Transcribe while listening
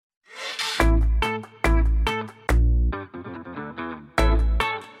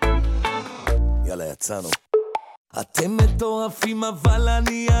ניצנו. אתם מטורפים אבל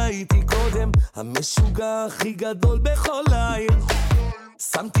אני הייתי קודם, המשוגע הכי גדול בכל העיר.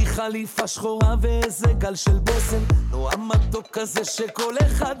 שמתי חליפה שחורה ואיזה גל של בוסם, נועם מתוק כזה שכל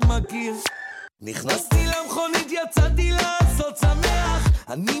אחד מכיר. נכנסתי למכונית, יצאתי לעשות שמח,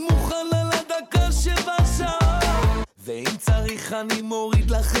 אני מוכן על הדקה שבשעה, ואם צריך אני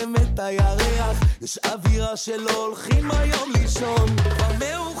מוריד לכם את הירח. יש אווירה שלא הולכים היום לישון, כבר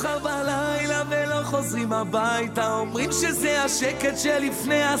מאוחר בלילה ולא חוזרים הביתה, אומרים שזה השקט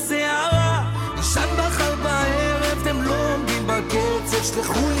שלפני הסערה. ישן בחר בערב, אתם לא עומדים בקצב,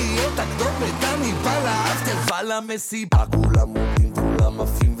 שלחו לי את הכתובת, אני בא לאפטר ולמסיבה. כולם עומדים, כולם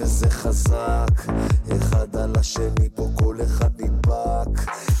עפים וזה חזק, אחד על השני פה כל אחד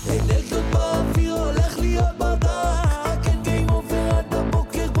נדבק, אנרגיות באוויר הולך להיות ברדק, אין גיים עובר עד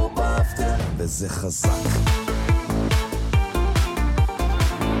הבוקר פה באפטר וזה חזק.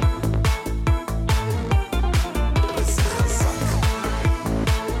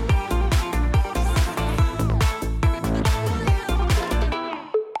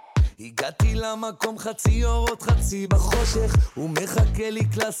 הגעתי למקום חצי אורות חצי בחושך, הוא מחכה לי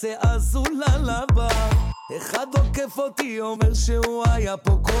קלאסה אזולה לבא. אחד עוקף אותי אומר שהוא היה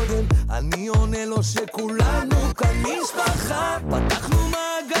פה קודם, אני עונה לו שכולנו כאן משפחה. פתחנו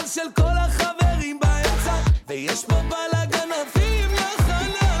מעגל של כל החברים באמצע, ויש פה בלגן עפים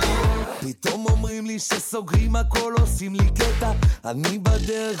לחלל. פתאום אומרים לי שסוגרים הכל, עושים לי קטע, אני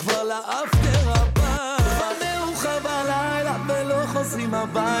בדרך כבר לאפטר הבא. מאוחר בלילה ולא חוזרים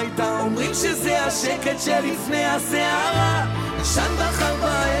הביתה, אומרים שזה השקט שלפני הסערה. ישן בחר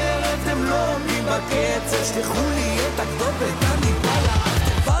בערב, אתם לא עומדים בקצב, שלחו לי את הכתובת, אני בא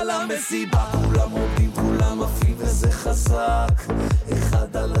לאפטר ולמסיבה. כולם עומדים, כולם עפים וזה חזק,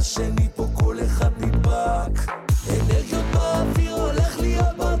 אחד על השני פה כל אחד נדבק, אנרגיות באוויר הולך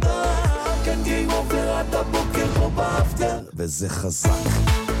להיות ברדק, אין גיים עובר עד הבוקר פה באפטר וזה חזק.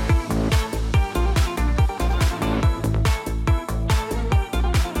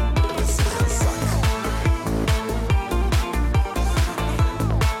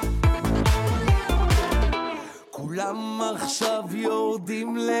 כולם עכשיו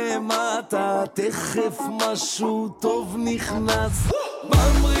יורדים למטה, תכף משהו טוב נכנס,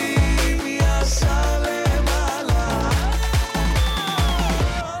 ממרים ישר למעלה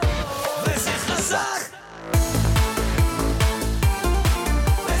וזה חזק.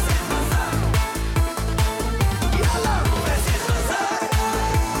 וזה חזק. יאללה, וזה חזק.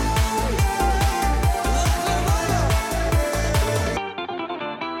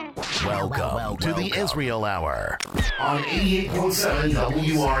 Welcome to the Israel Hour on 88.7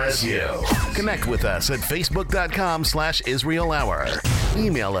 WRSU. Connect with us at facebook.com/Israel Hour.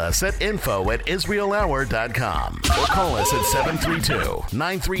 Email us at info@israelhour.com or call us at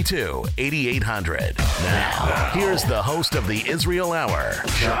 732-932-8800. Now, here's the host of the Israel Hour,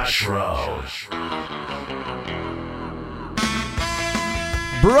 Josh Rowe.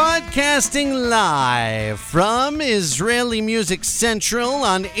 Broadcasting live from Israeli Music Central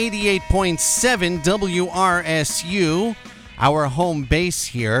on 88.7 WRSU, our home base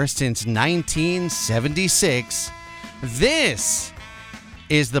here since 1976. This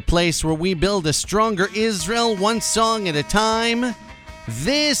is the place where we build a stronger Israel one song at a time.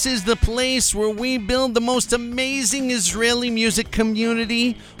 This is the place where we build the most amazing Israeli music community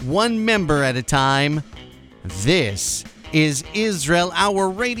one member at a time. This is Israel Hour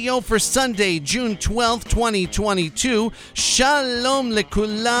Radio for Sunday, June 12th, 2022. Shalom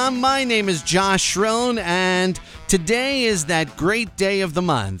lekulam. My name is Josh Rohn, and today is that great day of the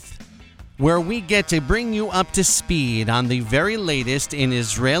month where we get to bring you up to speed on the very latest in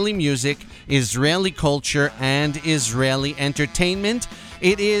Israeli music, Israeli culture, and Israeli entertainment.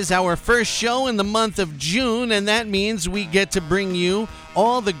 It is our first show in the month of June, and that means we get to bring you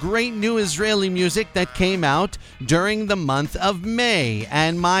all the great new Israeli music that came out during the month of May.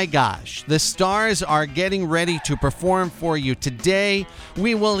 And my gosh, the stars are getting ready to perform for you today.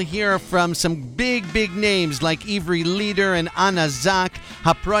 We will hear from some big names like Ivri Lieder and Anna Zak,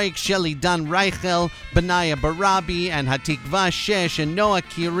 Haproik Sheli Dan Reichel, Benaya Barabi, and Hatikva Shesh, and Noah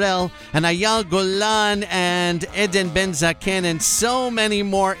Kirel, and Ayal Golan, and Eden Ben Zaken, and so many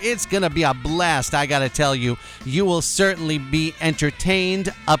more. It's going to be a blast, I got to tell you. You will certainly be entertained,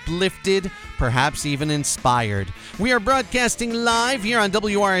 uplifted, perhaps even inspired. We are broadcasting live here on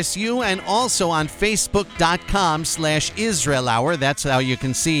WRSU and also on Facebook.com/Israel Hour. That's how you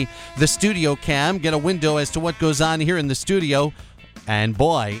can see the studio cam, get a window as to what goes on here in the studio. And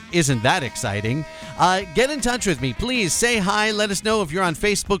boy, isn't that exciting. Get in touch with me. Please say hi. Let us know if you're on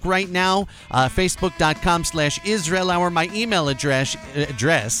Facebook right now. Facebook.com/Israel Hour. My email address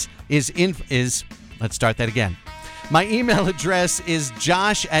is Let's start that again. My email address is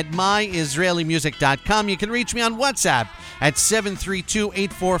josh@myisraelimusic.com. You can reach me on WhatsApp at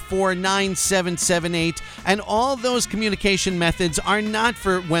 732-844-9778. And all those communication methods are not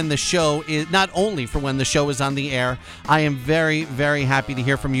for when the show is, not only for when the show is on the air. I am very, very happy to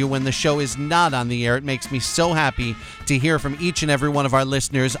hear from you when the show is not on the air. It makes me so happy to hear from each and every one of our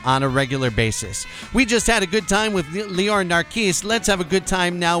listeners on a regular basis. We just had a good time with Lior Narkis. Let's have a good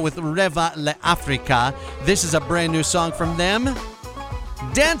time now with Reva LeAfrika. This is a brand new song from them.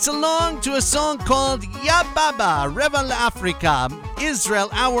 Dance along to a song called Ya Baba, Reva LeAfrika, Israel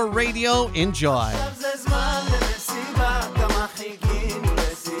Hour Radio. Enjoy.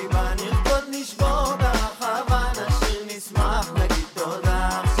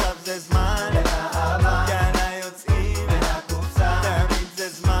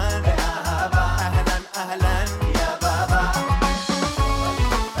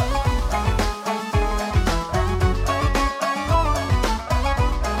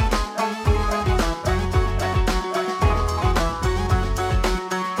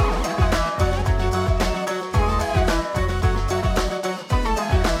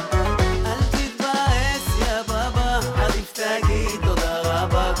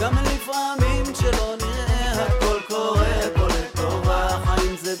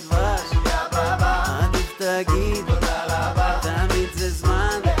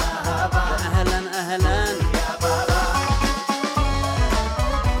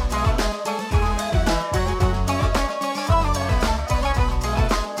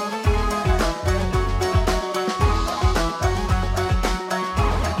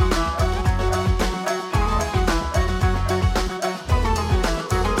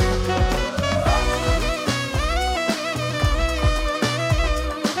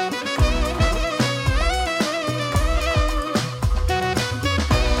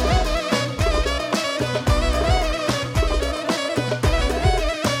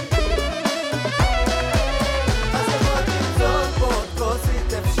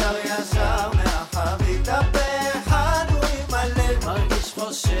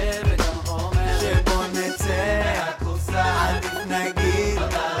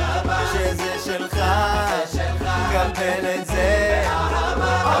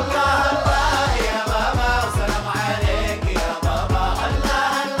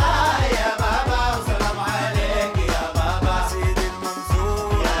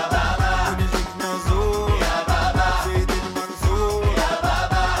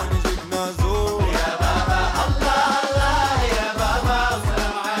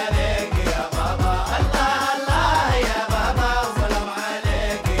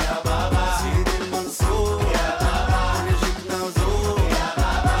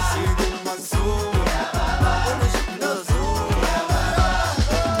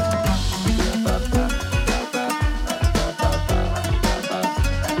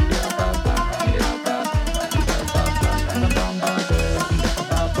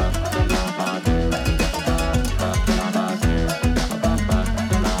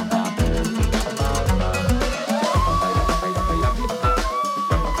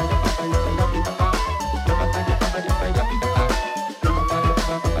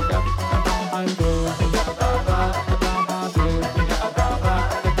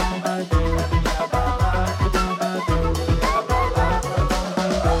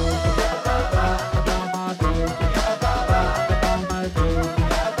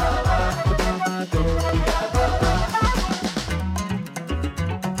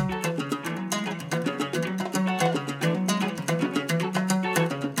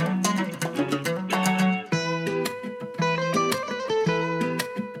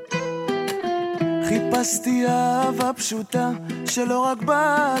 חיפשתי אהבה פשוטה שלא רק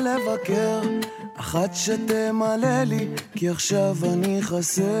באה לבקר, אחת שתמלא לי כי עכשיו אני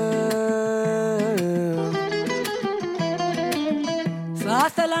חסר. Θα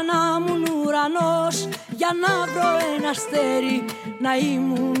ήθελα να ήμουν ουρανός για να βρω ένα αστέρι, να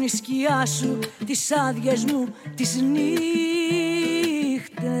ήμουν η σκιά σου τις άδειες μου τις νύχτες.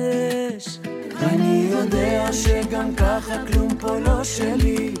 אני יודע שגם ככה כלום פה לא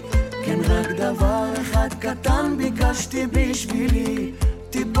שלי, כן רק דבר אחד קטן ביקשתי בשבילי,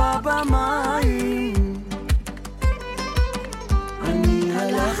 טיפה במים. אני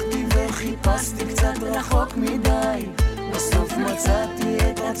הלכתי וחיפשתי קצת רחוק מדי, בסוף מצאתי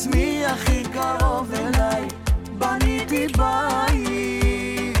את עצמי הכי קרוב אליי, בניתי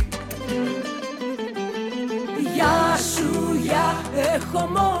בית. Γεια σου, γεια, έχω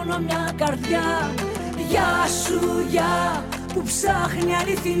μόνο μια καρδιά. Γεια σου, γεια, που ψάχνει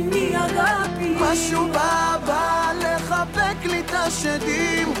αληθινή αγάπη. משהו בא לחבק לי את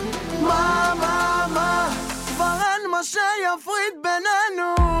השדים, מה, כבר אין מה שיפריד בינינו.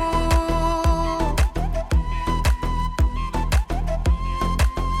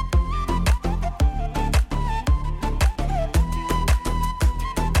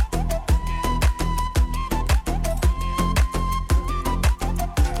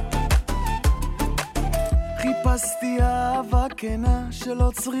 חיפשתי אהבה כנה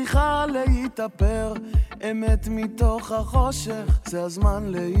שלא צריכה להתאפר, אמת מתוך החושך, זה הזמן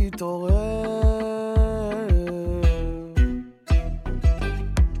להתעורר.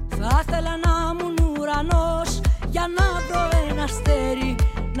 Θα ήθελα να μου ουρανός για να βρω ένα αστέρι,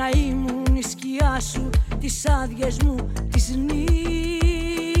 να ήμουν η σκιά σου τις άδειες μου τις νύχτες.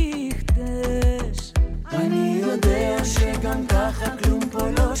 אני יודע שגם ככה כלום פה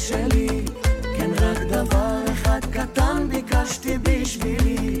לא שלי, כן רק דבר אחד קטן ביקשתי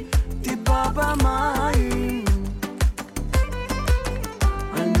בשבילי, טיפה במים.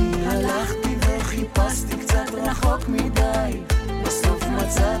 אני הלכתי וחיפשתי קצת רחוק מדי, בסוף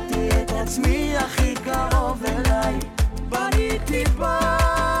מצאתי את עצמי הכי קרוב אליי, בניתי בית.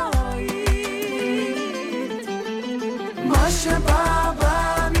 מה שבא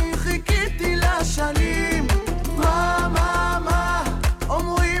בא אני חיכיתי לשנים, מה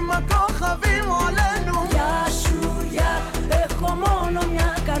אומרים הכוכבים עולנו. Γεια σου, γεια, έχω μόνο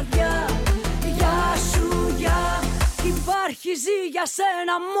μια καρδιά. Γεια σου, γεια, υπάρχει ζει για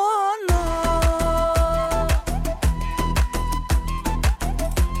σένα μόνο.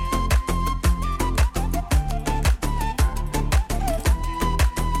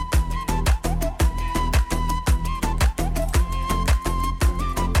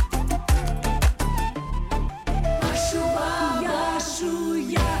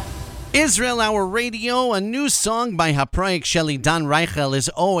 Israel Hour Radio, a new song by Haproyek Sheli Dan Reichel is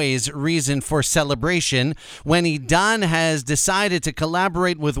always reason for celebration. When Idan has decided to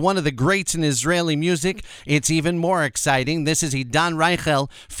collaborate with one of the greats in Israeli music, it's even more exciting. This is Idan Reichel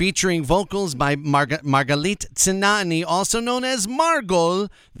featuring vocals by Margalit Tzinani, also known as Margol.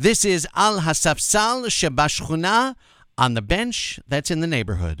 This is Al Hasafsal Shebashchuna, on the bench that's in the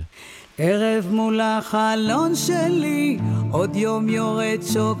neighborhood. ערב מול החלון שלי, עוד יום יורד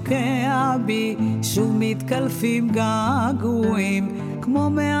שוקע בי, שוב מתקלפים געגועים, כמו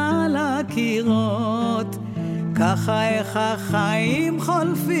מעל הקירות. ככה איך החיים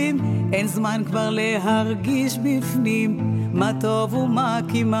חולפים, אין זמן כבר להרגיש בפנים, מה טוב ומה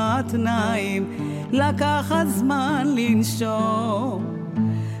כמעט נעים, לקחת זמן לנשום.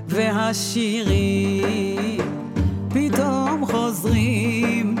 והשירים פתאום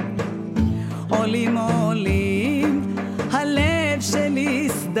חוזרים, עולים עולים, הלב שלי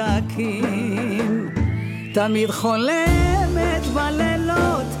סדקים, תמיד חולמת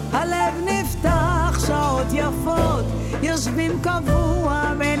בלילות, הלב נפתח שעות יפות, יושבים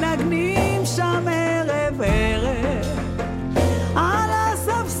קבוע, מנגנים שם ערב ערב, על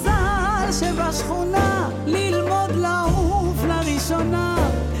הספסל שבשכונה, ללמוד לעוף לראשונה,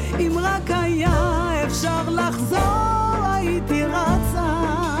 אם רק היה אפשר לחזור, הייתי רצה,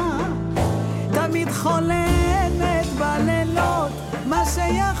 תמיד חולמת בלילות, מה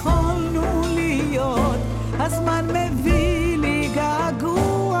שיכולנו להיות, הזמן מביא לי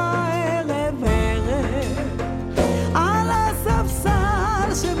געגוע ערב ערב, על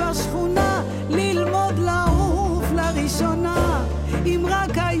הספסל שבשכונה, ללמוד לעוף לראשונה, אם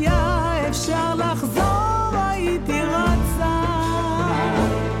רק היה אפשר לחזור, הייתי רצה.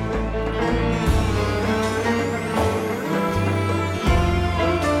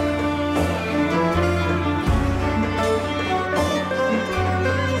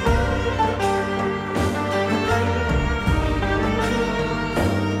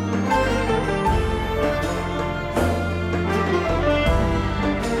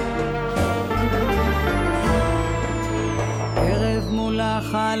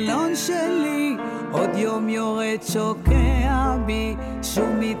 החלון שלי, עוד יום יורד שוקע בי, שוב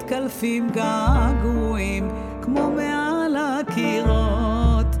מתקלפים געגועים, כמו מעל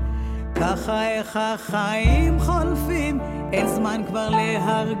הקירות. ככה איך החיים חולפים, אין זמן כבר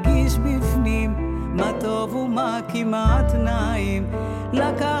להרגיש בפנים, מה טוב ומה כמעט נעים,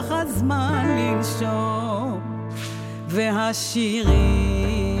 לקחת זמן לנשום. והשירים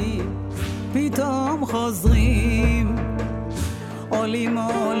פתאום חוזרים, עולים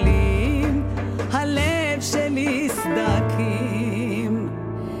עולים, הלב שלי סדקים,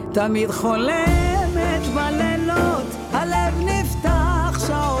 תמיד חולמת בלילות, הלב נפתח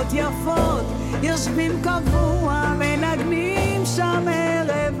שעות יפות, יושבים קבוע, מנגנים שם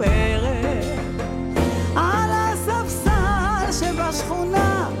ערב ערב, על הספסל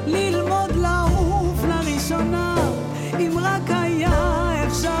שבשכונה, ללמוד לעוף לראשונה, אם רק היה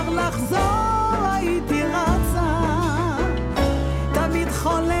אפשר לחזור,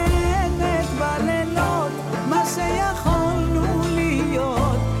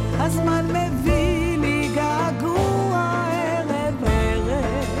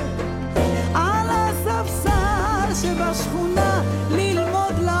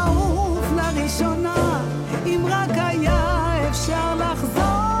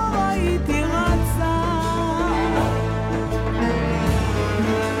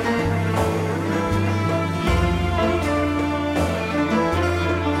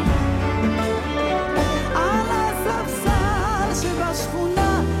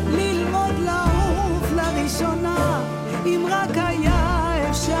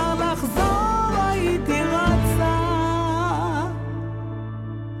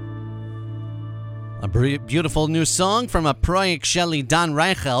 Beautiful new song from a project Shelley Don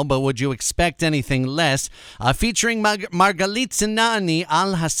Reichel, but would you expect anything less? Featuring Margalit Sinani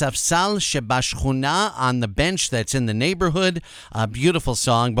Al Hasafsal Shebashchuna, on the bench that's in the neighborhood. A beautiful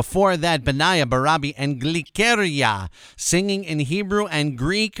song. Before that, Benaya Barabi and Glikeria singing in Hebrew and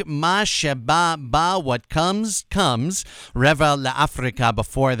Greek. Ma Sheba Ba, what comes, comes. Reva La Africa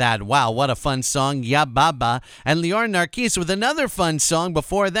before that. Wow, what a fun song. Ya Baba. And Lior Narkis with another fun song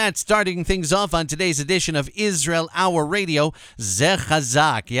before that, starting things off on today's edition of Israel Hour Radio, Ze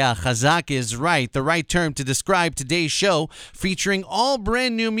Chazak. Yeah, Chazak is right. The right term to describe today's show, featuring all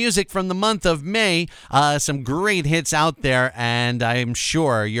brand new music from the month of May. Some great hits out there, and I'm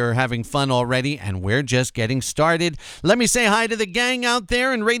sure you're having fun already, and we're just getting started. Let me say hi to the gang out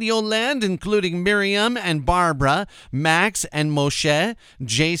there in Radio Land, including Miriam and Barbara, Max and Moshe,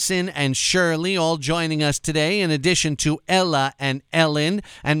 Jason and Shirley, all joining us today, in addition to Ella and Ellen,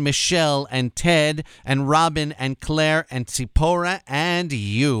 and Michelle and Ted, and Robin and Claire and Tzipora and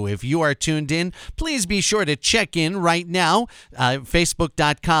you. If you are tuned in, please be sure to check in right now.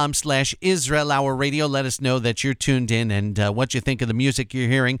 Facebook.com/Israel Hour Radio. Let us know that you're tuned in and what you think of the music you're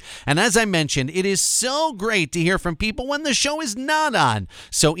hearing. And as I mentioned, it is so great to hear from people when the show is not on.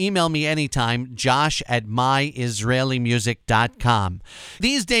 So email me anytime, josh@myisraelimusic.com.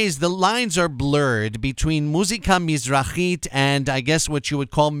 These days, the lines are blurred between Muzika Mizrachit and I guess what you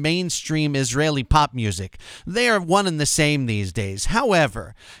would call mainstream Israeli pop music. They are one and the same these days.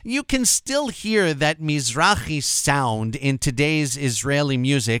 However, you can still hear that Mizrahi sound in today's Israeli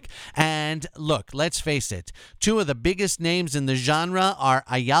music. And look, let's face it, two of the biggest names in the genre are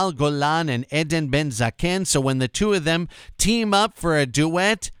Eyal Golan and Eden Ben Zaken. So when the two of them team up for a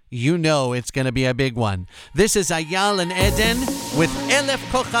duet, you know it's going to be a big one. This is Eyal and Eden with Elef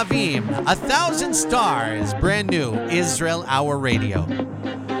Kochavim, 1,000 stars, brand new Israel Hour Radio.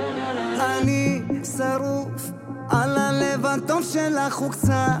 אני שרוף על הלב הטוב שלך הוא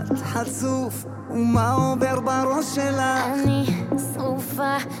קצת חצוף ומה עובר בראש שלך אני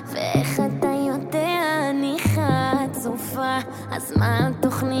שרופה ואיך אתה יודע אני חצופה אז מה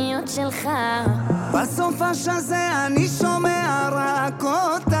התוכניות שלך בסוף השזה אני שומע רק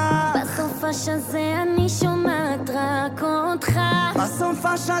אותה בסוף השזה אני שומעת רק אותך בסוף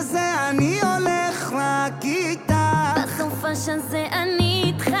השזה אני הולך רק איתה בסוף השזה אני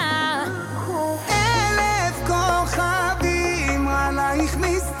איתך כוכבים עלייך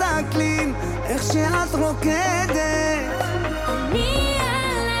מסתכלים איך שאת רוקדת אני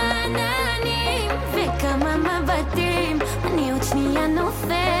על העננים וכמה מבטים אני עוד שנייה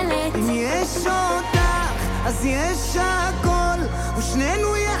נופלת אם יש אותך אז יש הכל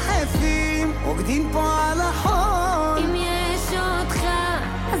ושנינו יחפים רוקדים פה על החול אם יש אותך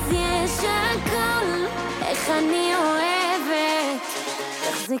אז יש הכל איך אני אוהבת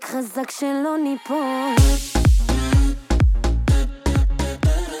תחזיק חזק שלא ניפול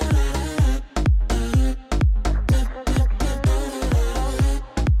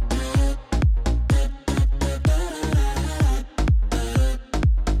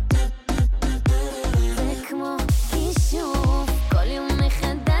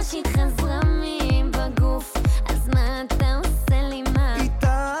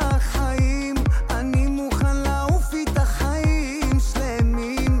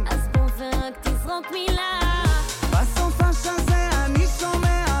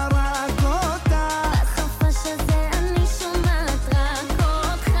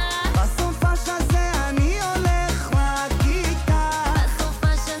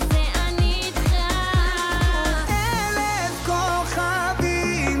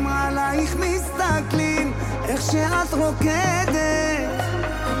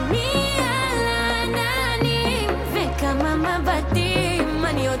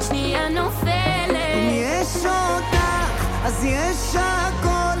אז יש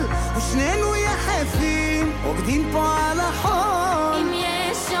הכל ושנינו יחפים רוקדים פה על החול אם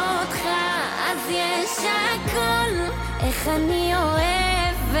יש אותך אז יש הכל איך אני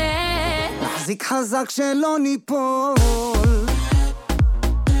אוהבת להחזיק חזק שלא ניפול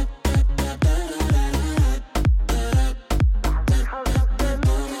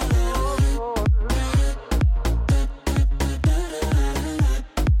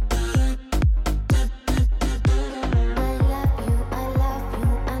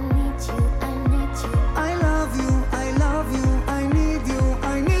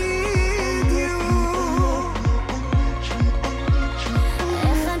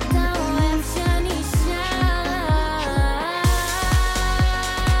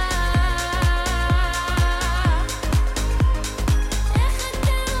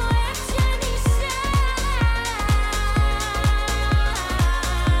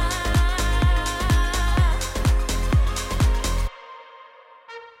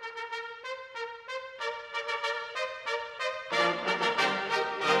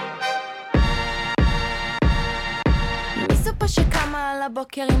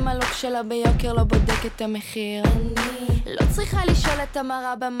לבוקר עם הלוק שלה ביוקר, לא בודק את המחיר. אני לא צריכה לשאול את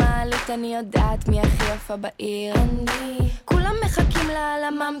המראה במעלית, אני יודעת מי הכי יפה בעיר. אני כולם מחכים לה על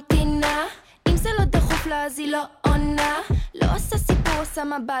הממתינה, אם זה לא דחוף לה אז היא לא עונה. לא עושה סיפור, עושה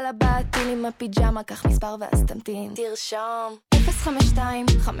מבא לבעתיל עם הפיג'מה, קח מספר ואז תמתין. תרשום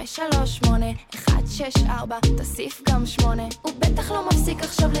 052-538-164, תוסיף גם 8. הוא בטח לא מפסיק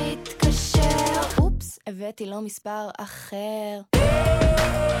עכשיו להתקשר. אופס, הבאתי לו מספר אחר.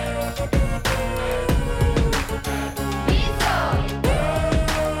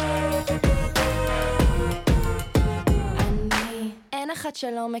 אני אין אחד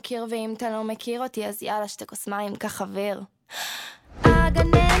שלא מכיר, ואם אתה לא מכיר אותי אז יאללה שתי כוס מים כחבר.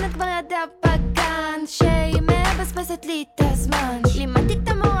 הגננת כבר ידעה בגן שהיא מבזבזת לי את הזמן. לימדתי את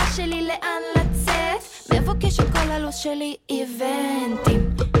המורה שלי לאן לצאת, מבוקשת כל הלו"ז שלי איבנטים,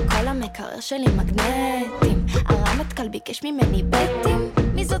 כל המקרר שלי מגנטים, הרמטכ"ל ביקש ממני בטים.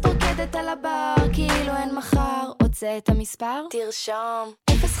 מי זאת רוקדת על הבר כאילו אין מחר, רוצה את המספר? תרשום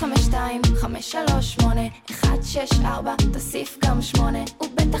 052-538-164, תוסיף גם 8. הוא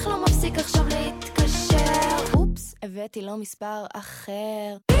בטח לא מפסיק עכשיו להתקשר. אופס, הבאתי לו מספר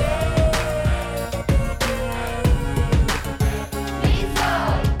אחר.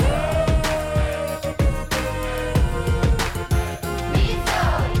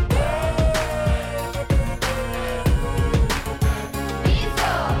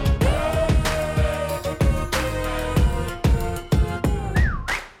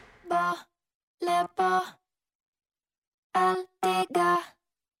 לפה, אל תיגע,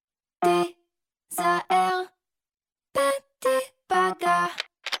 תיזהר, תיפגע,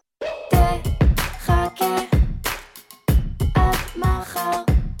 תחכה עד מחר.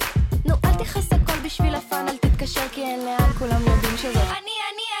 נו אל תכעס הכל בשביל הפן, אל תתקשר כי אין לאן, כולם יודעים שזאת אני.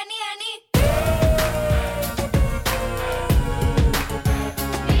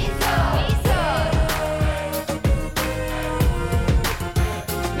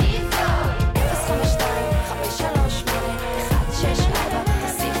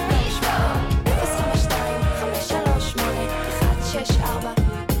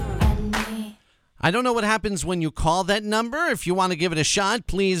 I don't know what happens when you call that number. If you want to give it a shot,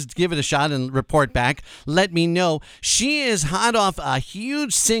 please give it a shot and report back. Let me know. She is hot off a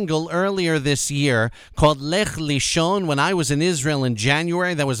huge single earlier this year called Lech Lishon. When I was in Israel in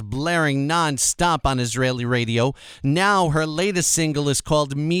January, that was blaring non-stop on Israeli radio. Now her latest single is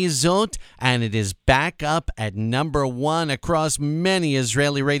called Mizot, and it is back up at number 1 across many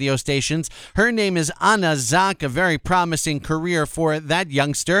Israeli radio stations. Her name is Anna Zak, a very promising career for that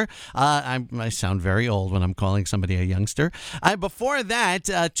youngster. I sound very old when I'm calling somebody a youngster. Before that,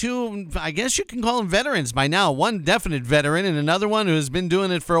 two, I guess you can call them veterans by now. One definite veteran and another one who has been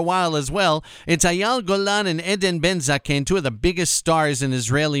doing it for a while as well. It's Eyal Golan and Eden Ben-Zaken, two of the biggest stars in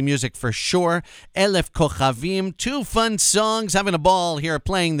Israeli music for sure. Elef Kochavim, two fun songs, having a ball here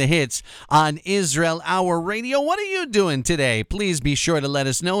playing the hits on Israel Hour Radio. What are you doing today? Please be sure to let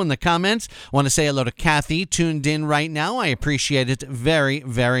us know in the comments. I want to say hello to Kathy, tuned in right now. I appreciate it very,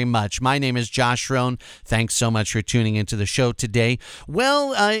 very much. My name is Josh Rohn. Thanks so much for tuning into the show today. Well,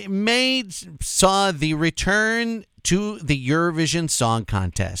 May saw the return to the Eurovision Song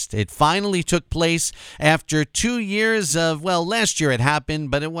Contest. It finally took place after 2 years of, well, last year it happened,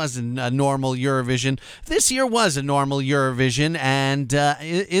 but it wasn't a normal Eurovision. This year was a normal Eurovision, and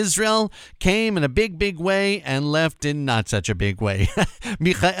Israel came in a big, big way and left in not such a big way.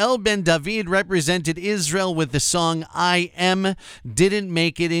 Michael Ben David represented Israel with the song I Am, didn't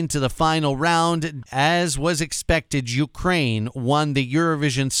make it into the final round. As was expected, Ukraine won the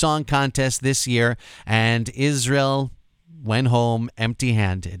Eurovision Song Contest this year, and Israel went home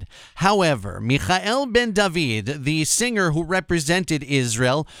empty-handed. However, Michael Ben David, the singer who represented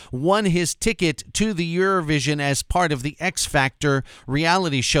Israel, won his ticket to the Eurovision as part of the X Factor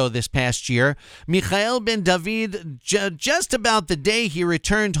reality show this past year. Michael Ben David, just about the day he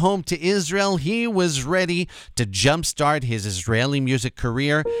returned home to Israel, he was ready to jumpstart his Israeli music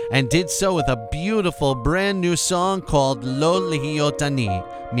career and did so with a beautiful brand new song called Lo Lihiot Ani,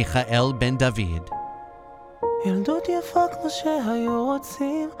 Michael Ben David. ילדות יפה כמו שהיו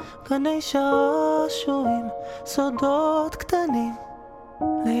רוצים, גני שעשועים, סודות קטנים,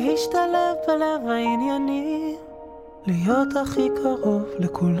 להשתלב בלב העניינים, להיות הכי קרוב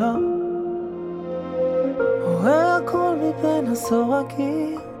לכולם. רואה הכל מבין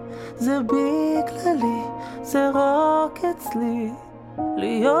הסורגים, זה בגללי, זה רק אצלי,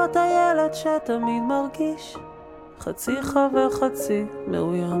 להיות הילד שתמיד מרגיש, חצי חבר חצי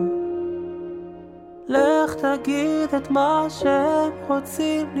מאוים. לך תגיד את מה שהם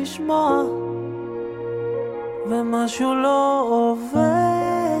רוצים לשמוע, ומשהו לא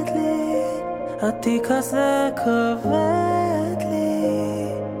עובד לי, התיק הזה כבד לי,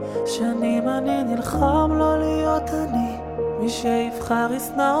 שנים אני נלחם לא להיות אני, מי שיבחר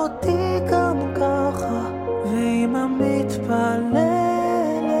ישנא אותי גם ככה, ואמא מתפללת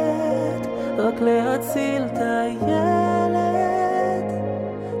רק להציל את הילד,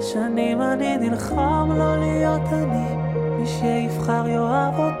 שנים אני נלחם לא להיות אני, מי שיבחר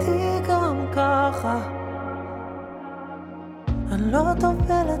יאהב אותי גם ככה. אני לא טוב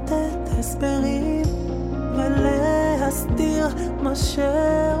בלתת הסברים ולהסתיר מה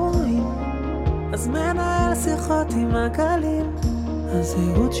שרואים, אז מנהל שיחות עם הגלים,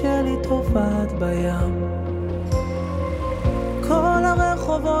 הזהות שלי טובעת בים. כל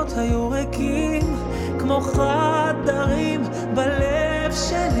הרחובות היו ריקים כמו חדרים בלב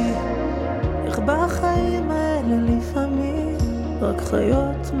שלי, איך בחיים האלה לפעמים רק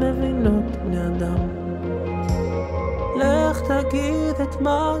חיות מבינות בני אדם. לך תגיד את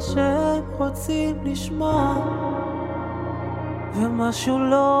מה שהם רוצים לשמוע, ומשהו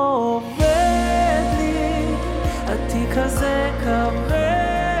לא עובד לי, התיק הזה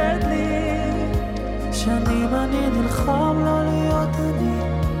כבד לי, שנים אני נלחם לא להיות אני,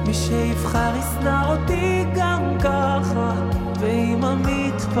 מי שיבחר ישנא אותי גם ככה, ואמא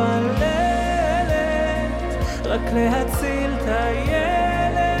מתפללת רק להציל את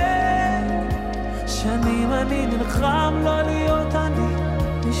הילד, שנים אני נלחם לא להיות אני,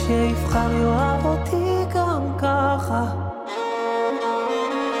 מי שיבחר יאהב אותי גם ככה.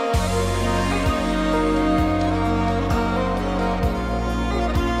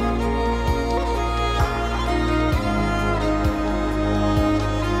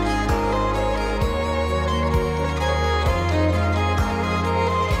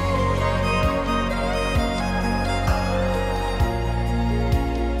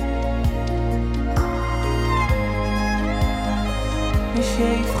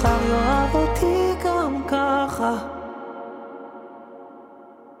 שיבחר יאהב אותי גם ככה.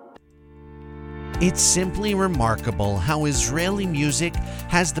 It's simply remarkable how Israeli music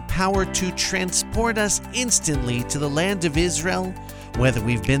has the power to transport us instantly to the land of Israel, whether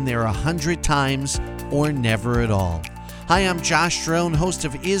we've been there 100 times or never at all. Hi, I'm Josh Drone, host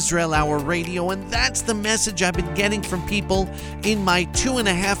of Israel Hour Radio, and that's the message I've been getting from people in my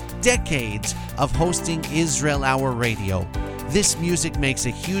 2.5 decades of hosting Israel Hour Radio. This music makes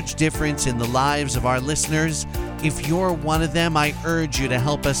a huge difference in the lives of our listeners. If you're one of them, I urge you to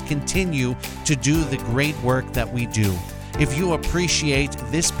help us continue to do the great work that we do. If you appreciate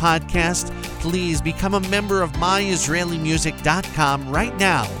this podcast, please become a member of myisraelimusic.com right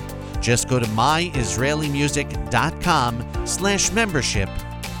now. Just go to myisraelimusic.com/membership,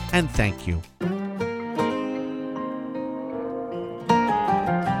 and thank you.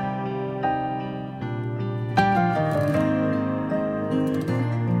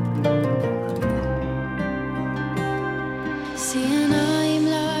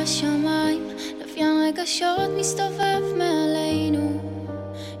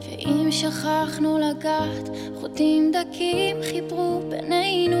 שכחנו לגעת, חוטים דקים חיברו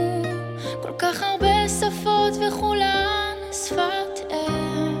בינינו, כל כך הרבה שפות וכולן שפת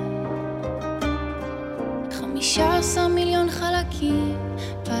אם, 15 מיליון חלקים,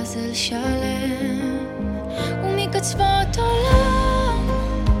 פאזל שלם, ומקצוות עולם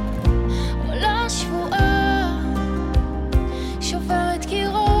עולה שבועה, שוברת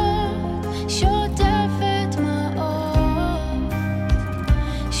קירות, שוטפת מעות,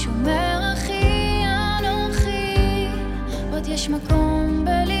 שומר יש מקום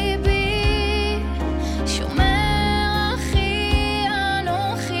בליבי, שומר אחי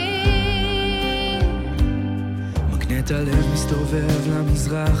אנוכי. מגנט הלב מסתובב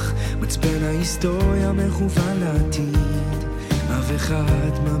למזרח, מצפן ההיסטוריה מכוון לעתיד, אב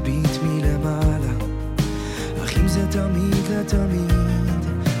אחד מביט מלמעלה, אך אם זה תמיד לתמיד.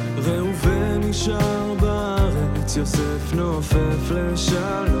 ראובן נשאר בארץ, יוסף נופף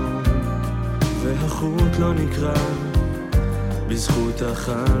לשלום, והחוט לא נקרא בזכות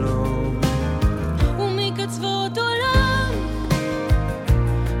החלום. ומקצוות עולם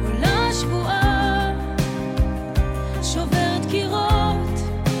עולה שבועה, שוברת קירות,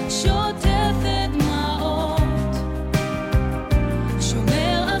 שוטפת דמעות,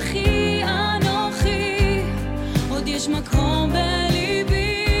 שומר אחי אנוכי, עוד יש מקום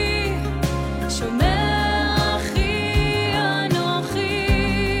בליבי, שומר אחי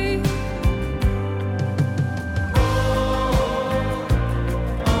אנוכי.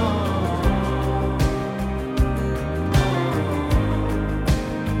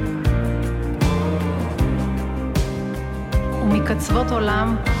 ומקצוות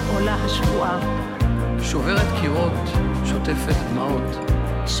עולם עולה השבועה, שוברת קירות, שוטפת דמעות.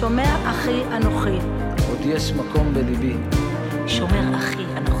 שומר אחי אנוכי. עוד יש מקום בליבי. שומר אחי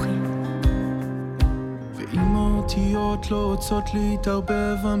אנוכי. ואם האותיות לא רוצות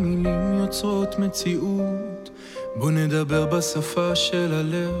להתערבב, המילים יוצרות מציאות. בוא נדבר בשפה של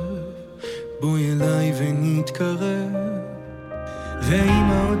הלב, בואי אליי ונתקרב.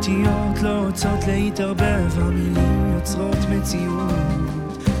 ואם האותיות לא רוצות להתערבב, המילים יוצרות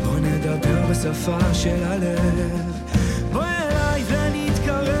מציאות. בוא נדבר בשפה של הלב, בואי אליי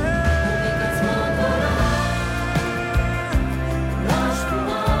ונתקרב.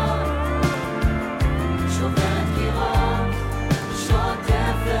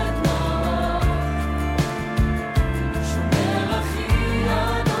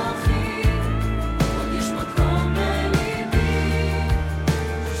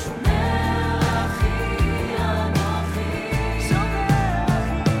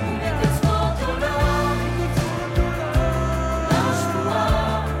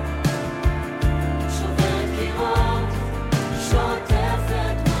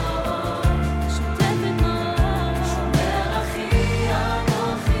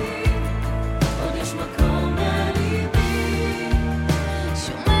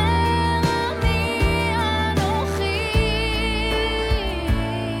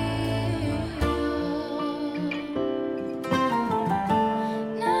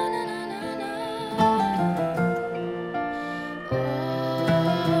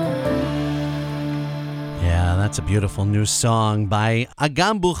 That's a beautiful new song by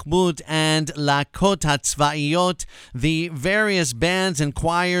Agam Buchmut and Lakot HaTzva'iyot, the various bands and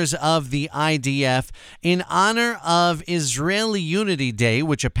choirs of the IDF, in honor of Israeli Unity Day,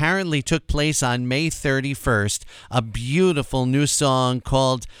 which apparently took place on May 31st. A beautiful new song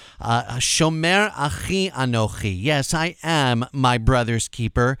called Shomer Achi Anochi. Yes, I am my brother's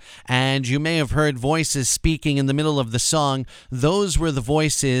keeper. And you may have heard voices speaking in the middle of the song. Those were the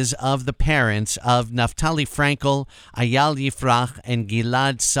voices of the parents of Naftali Frankel, Ayal Yifrach, and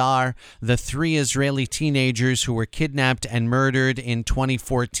Gilad Sar, the three Israeli teenagers who were kidnapped and murdered in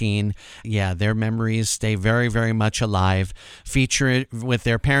 2014. Yeah, their memories stay very, very much alive. Featured with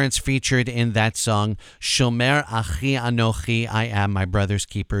their parents featured in that song, Shomer Achi Anochi, I am my brother's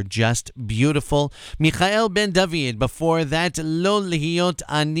keeper. Just beautiful. Michael Ben David, before that, Lo Lihiyot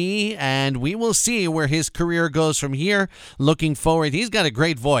Ani, and we will see where his career goes from here. Looking forward. He's got a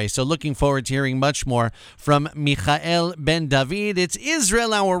great voice, so looking forward to hearing much more from Michael Ben David. It's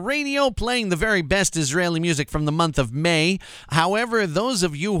Israel Hour Radio, playing the very best Israeli music from the month of May. However, those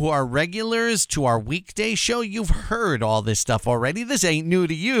of you who are regulars to our weekday show, you've heard all this stuff already. This ain't new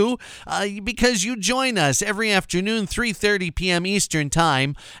to you because you join us every afternoon, 3:30 p.m. Eastern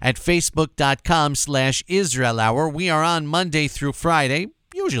Time at facebook.com/Israel Hour. We are on Monday through Friday.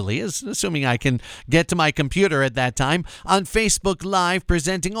 Usually, assuming I can get to my computer at that time, on Facebook Live,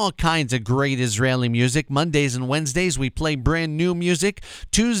 presenting all kinds of great Israeli music. Mondays and Wednesdays, we play brand new music.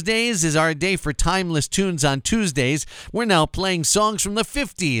 Tuesdays is our day for Timeless Tunes on Tuesdays. We're now playing songs from the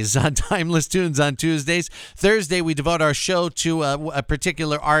 50s on Timeless Tunes on Tuesdays. Thursday, we devote our show to a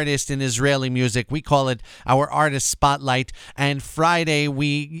particular artist in Israeli music. We call it our Artist Spotlight. And Friday,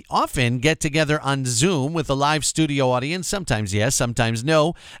 we often get together on Zoom with a live studio audience. Sometimes yes, sometimes no.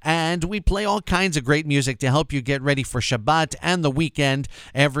 And we play all kinds of great music to help you get ready for Shabbat and the weekend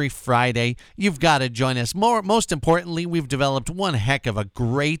every Friday. You've got to join us. Most importantly, we've developed one heck of a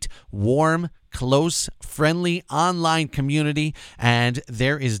great, warm, close, friendly online community, and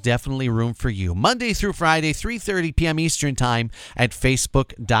there is definitely room for you. Monday through Friday, 3:30 p.m. Eastern Time at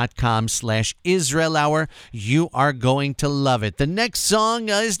facebook.com/Israel Hour. You are going to love it. The next song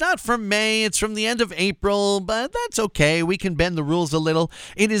is not from May, it's from the end of April, but that's okay. We can bend the rules a little.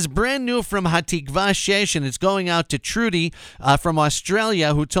 It is brand new from Hatikva Shesh, and it's going out to Trudy from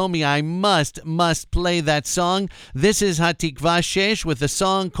Australia, who told me I must play that song. This is Hatikva Shesh with a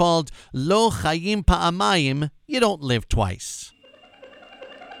song called Lo Chayim Pa'amayim, You Don't Live Twice.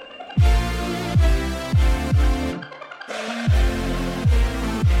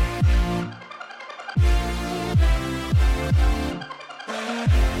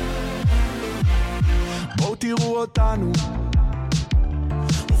 בואו תראו אותנו,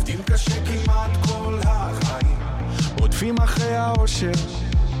 עובדים קשה כמעט כל החיים, רודפים אחרי האושר,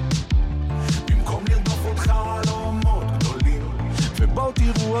 במקום לרדוף אותך חלומות גדולים. ובואו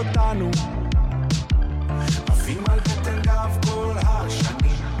תראו אותנו, עפים על בטן גב כל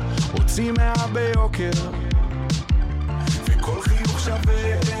השנים, רוצים מאה ביוקר, וכל חיוך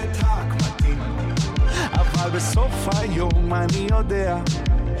שווה את הקמטים. אבל בסוף היום אני יודע,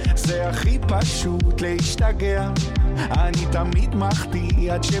 זה זה הכי פשוט להשתגע, אני תמיד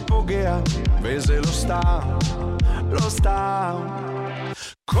מחטיא עד שפוגע, וזה לא סתם, לא סתם.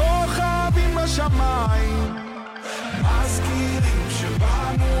 כוכבים בשמיים מזכירים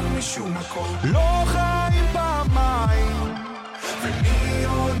שבאנו משום מקום, לא חיים פעמיים, ומי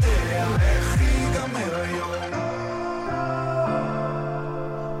יודע איך ייגמר היום.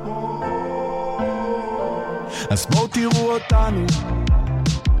 אז בואו תראו אותנו,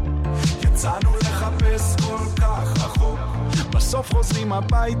 יצאנו לחפש כל כך רחוק, בסוף חוזרים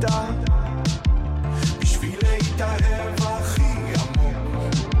הביתה בשביל להתאהב הכי עמוק,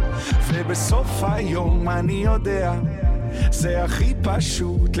 ובסוף היום אני יודע זה הכי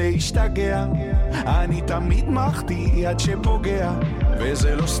פשוט להשתגע, אני תמיד מחטיא עד שפוגע,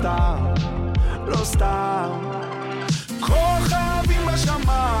 וזה לא סתם, לא סתם. כוכבים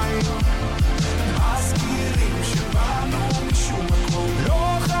בשמיים מזכירים שבאנו משום מקום,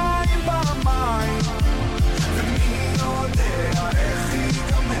 לא חיים פעמיים, ומי יודע איך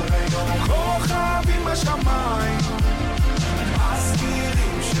ייגמר היום. כוכבים בשמיים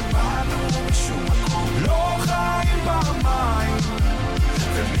מזכירים שבאנו משום מקום, לא חיים פעמיים,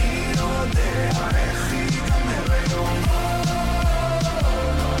 ומי יודע איך ייגמר היום.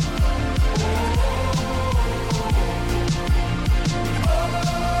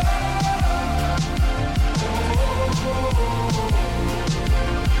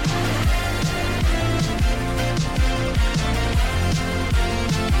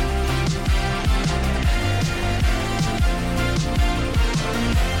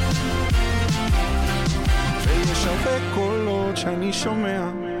 ויש הרבה קולות שאני שומע,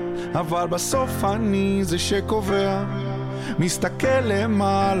 אבל בסוף אני זה שקובע, מסתכל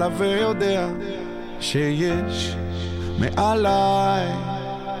למעלה ויודע שיש מעליי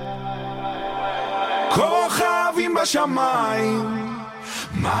כוכבים בשמיים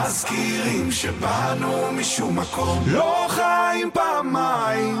מזכירים שבאנו משום מקום, לא חיים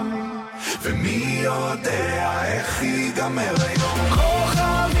פעמיים, ומי יודע איך ייגמר היום.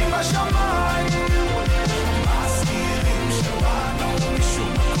 כוכבים בשמיים מזכירים שבאנו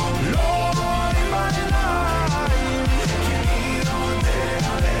משום מקום, לא רואים בעיניים, כי מי יודע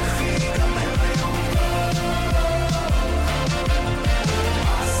איך ייגמר היום.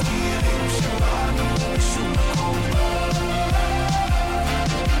 מזכירים שבאנו משום מקום,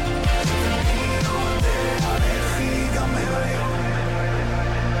 ומי יודע איך ייגמר היום.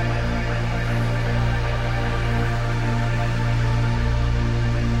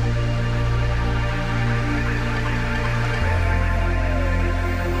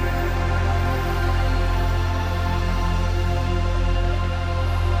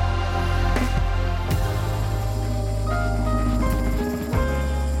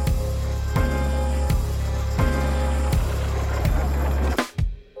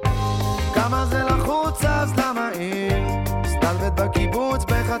 כמה זה לחוץ אז למה עיר סתלבט בקיבוץ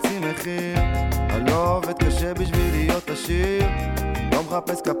בחצי מחיר, אני לא עובד קשה בשביל להיות עשיר, לא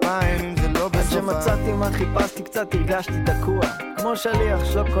מחפש כפיים אם זה לא בסופה. עד שמצאתי מה חיפשתי קצת הרגשתי תקוע, כמו שליח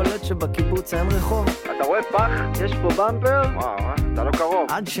שלא קולט שבקיבוץ אין רחוב. אתה רואה פח? יש פה במפר? וואו, אתה לא קרוב.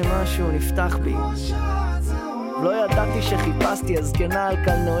 עד שמשהו נפתח בי, לא ידעתי שחיפשתי הזקנה על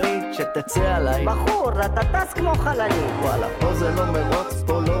קלנועית שתצא עליי. בחור, אתה טס כמו חללית. וואלה, פה זה לא מרוץ,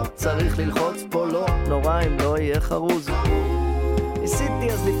 פה לא צריך ללחוץ, פה לא נורא אם לא יהיה חרוז.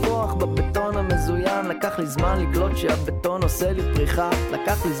 ניסיתי אז לפרוח בבטון המזוין, לקח לי זמן לקלוט שהבטון עושה לי פריחה,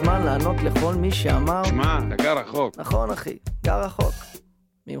 לקח לי זמן לענות לכל מי שאמר שמע, אתה גר רחוק. נכון אחי, גר רחוק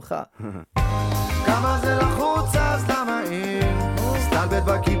ממך. כמה זה לחוץ אז למה עיר סתלבט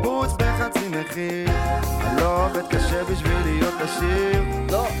בקיבוץ בחצי מחיר, אני לא עובד קשה בשביל להיות עשיר,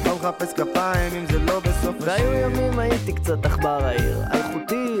 לא מחפש כפיים אם זה לא בסוף השיר. והיו ימים הייתי קצת עכבר העיר,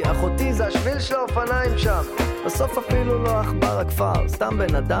 אחותי זה השביל של האופניים שם, בסוף אפילו לא עכבר הכפר, סתם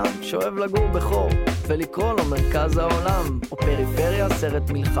בן אדם שאוהב לגור בחור ולקרוא לו מרכז העולם, או פריפריה, סרט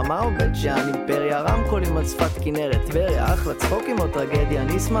מלחמה או בית שאן אימפריה, רמקולים על שפת כנרת, טבריה, אחלה צחוקים או טרגדיה,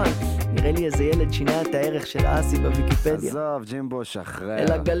 ניסמן נראה לי איזה ילד שינה את הערך של אסי בוויקיפדיה. עזוב ג'ימבו שחרר.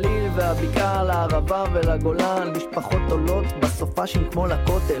 אל הגליל והבקעה, לערבה ולגולן, משפחות עולות בסופשים כמו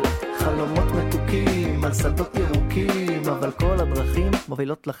לכותל, חלומות מתוקים על שדות ירוקים, אבל כל הדרכים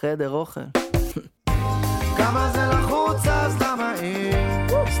מובילות לחדר אוכל. כמה זה לחוץ אז למה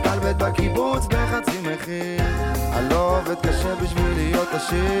עיר סתלבט בקיבוץ בחצי מחיר, אני לא עובד קשה בשביל להיות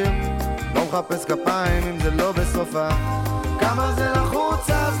עשיר, לא מחפש כפיים אם זה לא בסופה. כמה זה לחוץ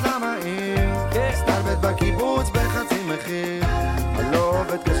אז למה עיר סתלבט בקיבוץ בחצי מחיר, אני לא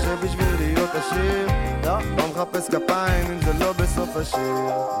עובד קשה בשביל להיות עשיר, לא מחפש כפיים אם זה לא בסוף השיר.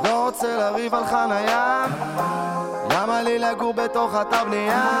 לא רוצה לריב על חנייה, למה לי לגור בתוך אתר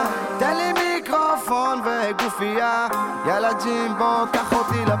בנייה? תן לי מיקרופון וגופייה, יאללה ג'ימבו, קח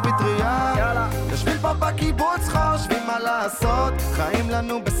אותי לפטריה. יושבים פה בקיבוץ חושבים מה לעשות, חיים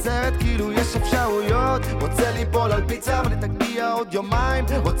לנו בסרט כאילו יש אפשרויות. רוצה ליפול על פיצה ולתגיע עוד יומיים,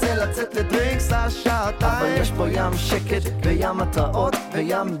 רוצה לצאת לדרינקס השעתיים. אבל יש פה ים שקט וים התראות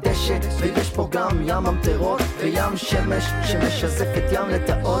וים דשא, ויש פה גם ים המטרות וים שמש שמשזף את ים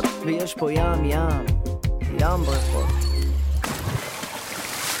לטעות, ויש פה ים בריכות.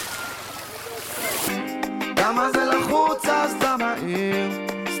 כמה זה לחוץ אז למה עיר,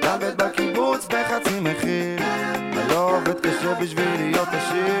 סתלבט בקיבוץ בחצי מחיר. אני לא עובד קשה בשביל להיות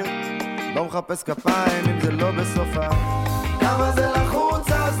עשיר, לא מחפש כפיים אם זה לא בסופה. כמה זה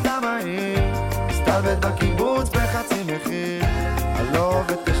לחוץ אז למה עיר, סתלבט בקיבוץ בחצי מחיר. אני לא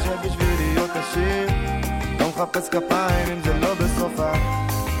עובד קשה בשביל להיות עשיר, לא מחפש כפיים אם זה לא בסופה.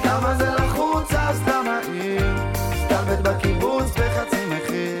 כמה זה לחוץ אז למה עיר, סתלבט בקיבוץ בחצי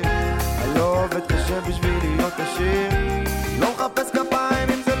מחיר. אני לא עובד קשה בשביל להיות עשיר, לא מחפש כפיים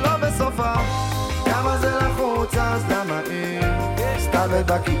אם זה לא בסופה. כמה זה לחוץ אז למה עיר,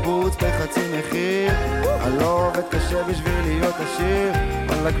 סתלבט בקיבוץ בחצי מחיר. אני לא עובד קשה בשביל להיות עשיר,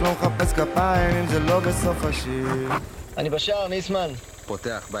 וואלק לא מחפש כפיים אם זה לא בסוף השיר. אני בשער, ניסמן.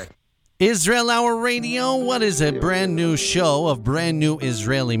 פותח, ביי. Israel Hour Radio, what is a brand new show of brand new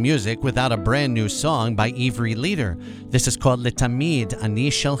Israeli music without a brand new song by Ivri Leader? This is called Letamid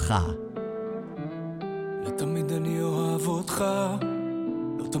Ani Shelcha. לתמיד אני אוהב אותך,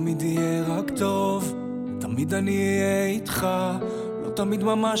 לא תמיד יהיה רק טוב, לתמיד אני אהיה איתך, לא תמיד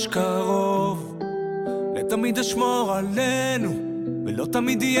ממש קרוב, לתמיד אשמור עלינו, ולא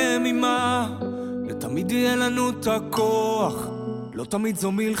תמיד יהיה ממה, לתמיד יהיה לנו את הכוח, לא תמיד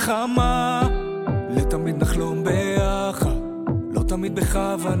זו מלחמה, לתמיד נחלום ביחד, לא תמיד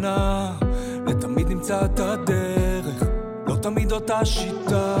בכוונה, לתמיד נמצא את הדרך, לא תמיד אותה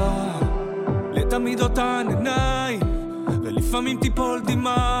שיטה, לתמיד אותן עיניים, ולפעמים טיפול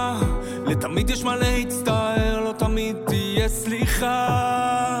דמעה, לתמיד יש מה להצטער, לא תמיד תהיה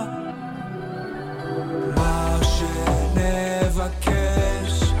סליחה. מה שנבקש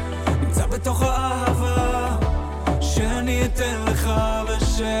נמצא בתוך האהבה, שאני אתן לך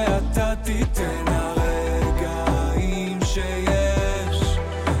ושאתה תיתן, הרגעים שיש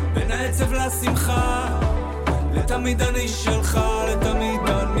בין העצב לשמחה, לתמיד אני שלך, לתמיד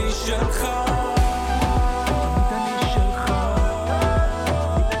אני שלך.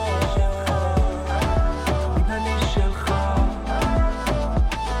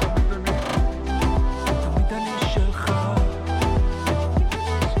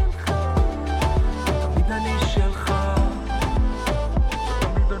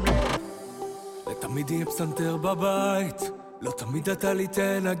 תמיד יהיה פסנתר בבית, לא תמיד אתה לי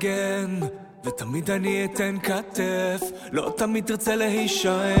תנגן, ותמיד אני אתן כתף, לא תמיד תרצה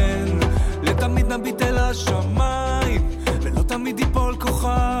להישען, לתמיד נביט אל השמיים, ולא תמיד ייפול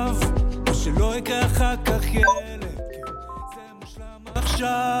כוכב, או שלא יקרה אחר כך ילד, כן, זה מושלם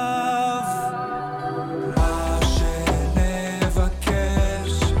עכשיו. מה שנבקש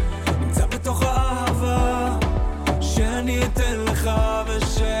נמצא בתוך האהבה, שאני אתן לך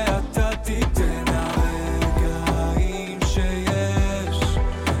ושאתה תיתן, הרגעים שיש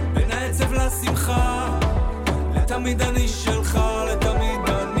בין העצב לשמחה, לתמיד אני שלך, לתמיד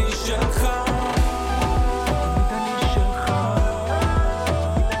אני שלך.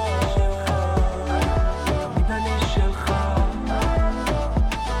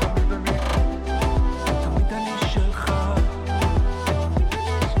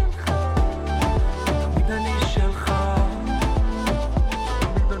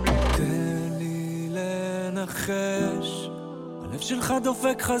 הלב שלך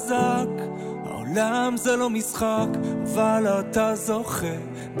דופק חזק, העולם זה לא משחק, אבל אתה זוכה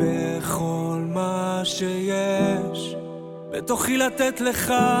בכל מה שיש בתוכי לתת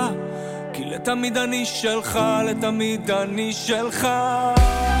לך, כי לתמיד אני שלך, לתמיד אני שלך.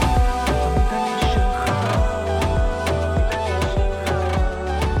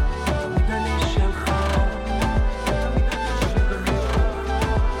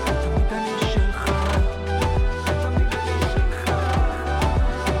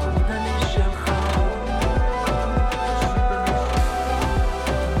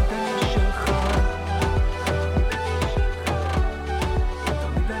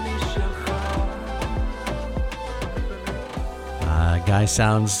 guy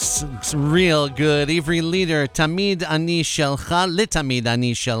sounds real good. Ivri Leader, Tamid Ani Shelcha, Litamid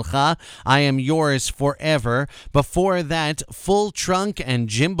Ani Shelcha, I am yours forever. Before that, Full Trunk and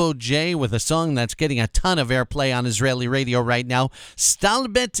Jimbo J with a song that's getting a ton of airplay on Israeli radio right now,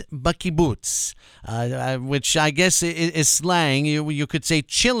 Stalbet Bakibutz, which I guess is slang. You could say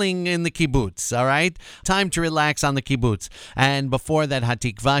chilling in the kibbutz, all right? Time to relax on the kibbutz. And before that,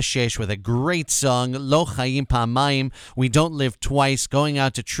 Hatikva Shesh with a great song, Lo Chaim Pa'amayim, We Don't Live Twice, going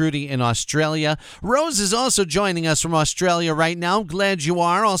out to Trudy in Australia. Rose is also joining us from Australia right now. Glad you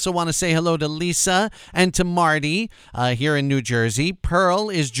are. Also want to say hello to Lisa and to Marty here in New Jersey. Pearl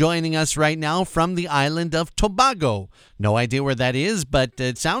is joining us right now from the island of Tobago. No idea where that is, but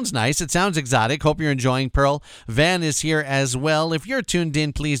it sounds nice. It sounds exotic. Hope you're enjoying, Pearl. Van is here as well. If you're tuned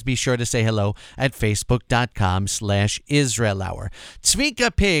in, please be sure to say hello at facebook.com/Israel Hour.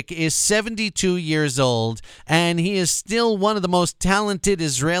 Tzvika Pick is 72 years old, and he is still one of the most talented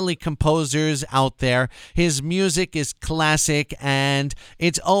Israeli composers out there. His music is classic, and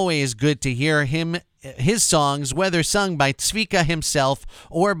it's always good to hear his songs, whether sung by Tzvika himself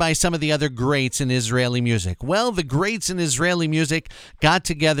or by some of the other greats in Israeli music. Well, the greats in Israeli music got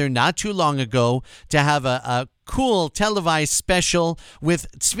together not too long ago to have a cool televised special with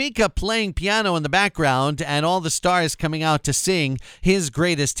Tzvika playing piano in the background and all the stars coming out to sing his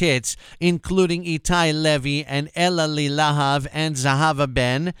greatest hits, including Itai Levi and Ella Lilahav and Zahava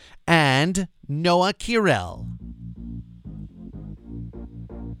Ben and Noah Kirel.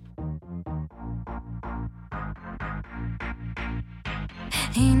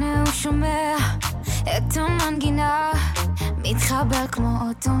 הנה הוא שומע את המנגינה מתחבר כמו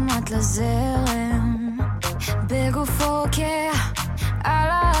אוטומט לזרם בגופו רוקע על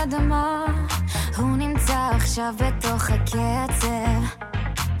האדמה הוא נמצא עכשיו בתוך הקצב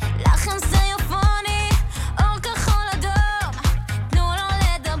לחן סיופוני אור כחול אדום תנו לו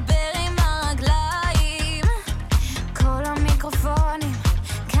לדבר עם הרגליים כל המיקרופונים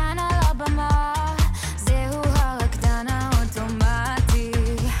כאן על הבמה זהו הרקדן האוטומטי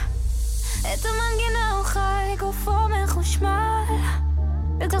את המנגינה הוא חי גופו מחושמל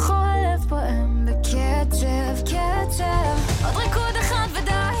בתוכו הלב פועם בקצב קצב עוד ריקוד אחד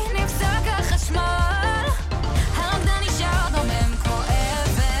ודי נפסק החשמל הרקדן נשאר דומם כמו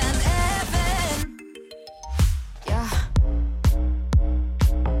אבן אבן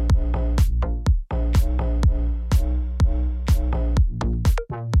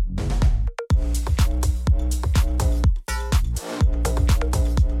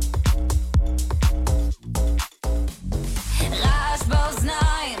רעש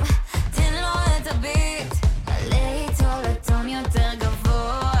באוזניים תן לו את הביט עלה איתו לטון יותר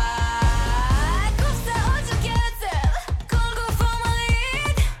גבוה קופסאות של קצב כל גופו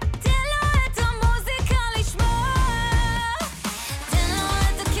מרעיד תן לו את המוזיקה לשמוע תן לו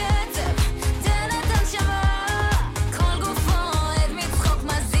את הקצב תן את הנשמה כל גופו רועד מצחוק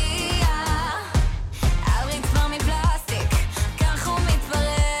מזיע הרצפה מפלסטיק כך הוא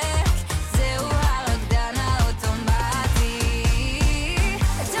מתפרק זהו הרקדן האוטומטי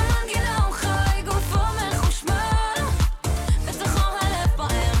את המנגינה הוא חי גופו מחושמל בתוכו הלב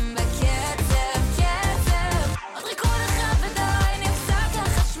פועם בקצב קצב עוד ריקוד אחד ודי נפסק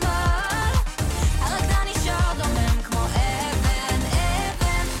החשמל הרקדן נשאר דומם כמו אבן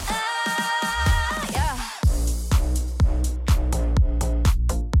אבן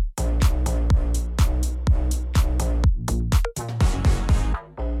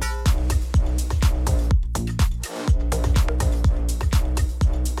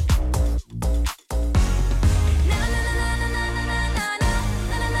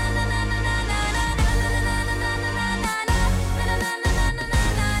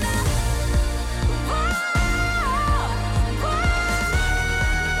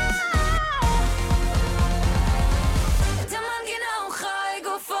את המנגינה הוא חי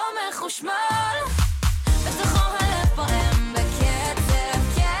גופו מחושמל בתוכו הלב פועם בקצב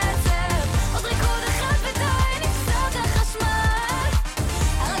קצב עוד ריקוד אחד ודי נפסק החשמל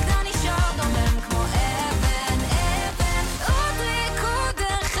הרקדן נשאר דומם כמו אבן אבן עוד ריקוד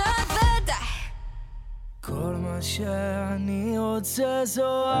אחד ודי כל מה שאני רוצה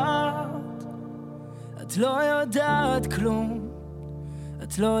זו את לא יודעת כלום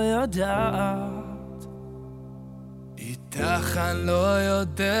את לא יודעת איתך אני לא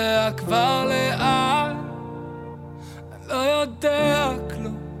יודע כבר לאן אני לא יודע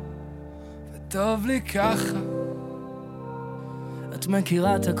כלום וטוב לי ככה את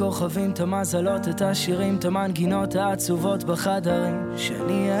מכירה את הכוכבים, את המזלות, את השירים, את המנגינות העצובות בחדרים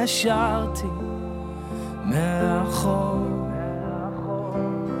שאני השארתי מאחור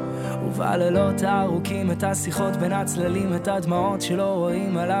ובלילות הארוכים את השיחות בין הצללים, את הדמעות שלא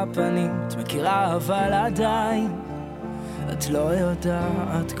רואים על הפנים. את מכירה אבל עדיין את לא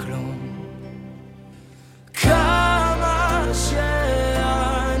יודעת כלום. כמה שאני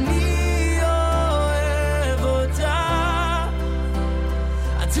אוהב אותה,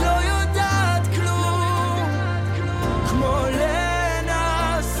 את לא יודעת כלום, כמו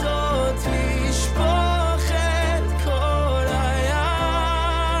לנסות לשפוך את כל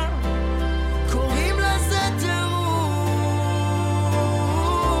הים, קוראים לזה טירוף,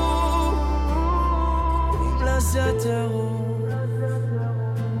 קוראים לזה טירוף.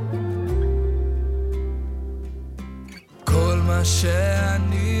 כל מה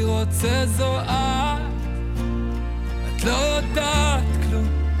שאני רוצה זו את לא יודעת כלום,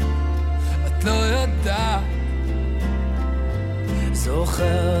 את לא יודעת.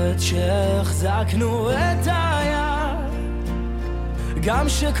 זוכרת שהחזקנו את היד, גם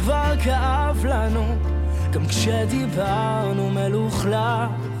שכבר כאב לנו, גם כשדיברנו מלוכלך.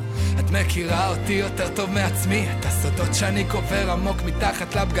 את מכירה אותי יותר טוב מעצמי, את הסודות שאני קובר עמוק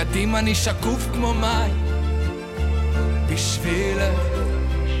מתחת לבגדים, אני שקוף כמו מים בשבילך.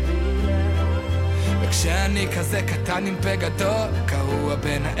 וכשאני כזה קטן עם פה גדול, קרוע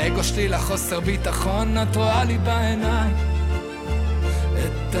בין האגו שלי לחוסר ביטחון, את רואה לי בעיניים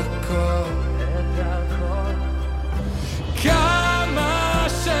את הכל. כמה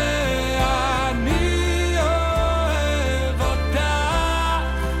שאני אוהב אותך,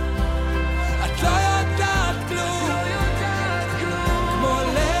 את לא יודעת כלום, כמו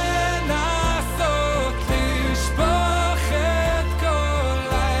לנסות לשפוך את כל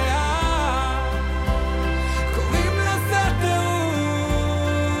הים, קוראים לזה טירוף,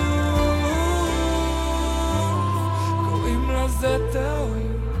 קוראים לזה טירוף.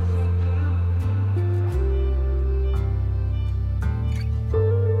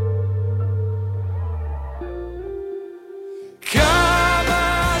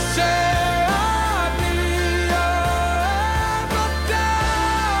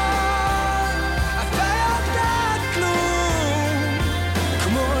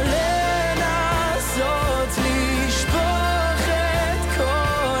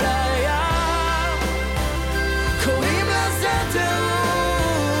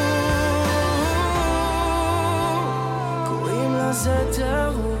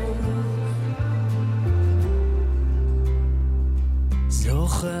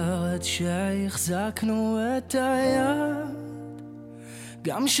 זוכרת שהחזקנו את היד,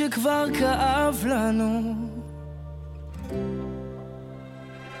 גם שכבר כאב לנו.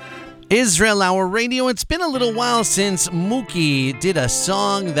 Israel Hour Radio. It's been a little while since Mookie did a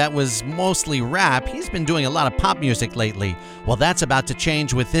song that was mostly rap. He's been doing a lot of pop music lately. Well, that's about to change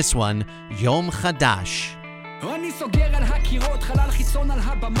with this one, Yom Chadash. אני סוגר על הקירות, חלל חיצון על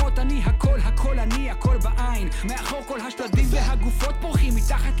הבמות, אני הכל, הכל אני, הכל בעין. מאחור כל השלדים והגופות פורחים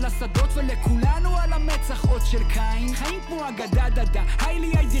מתחת לשדות, ולכולנו על המצח עוד של קין. חיים כמו אגדה דדה, היי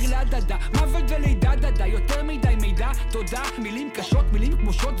לי היי דירלה דדה, מוות ולידה דדה, יותר מדי מידע, תודה. מילים קשות, מילים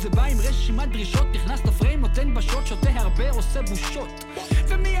כמו שוט, זה בא עם רשימת דרישות, נכנס לפריים, נותן בשוט, שותה הרבה, עושה בושות.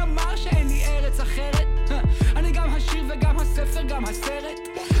 ומי אמר שאין לי ארץ אחרת? אני גם השיר וגם הספר, גם הסרט.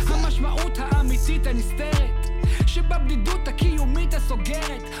 המשמעות האמיתית הנסתרת, שבבדידות הקיומית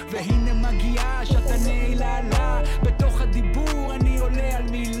הסוגרת. והנה מגיעה שאתה נעללה, בתוך הדיבור אני עולה על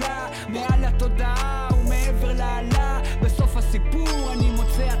מילה, מעל התודעה ומעבר לעלה, בסוף הסיפור אני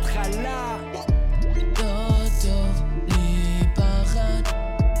מוצא התחלה. לא טוב לי פחד,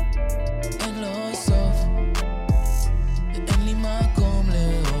 אין לו סוף, ואין לי מקום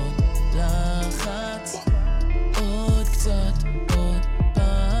לעוד לחץ. עוד קצת, עוד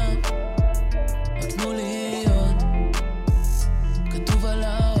פעם, רק תנו לי עוד, כתוב על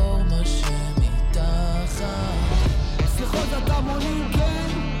האור מה שמתחת. סליחות אתה מונים כן,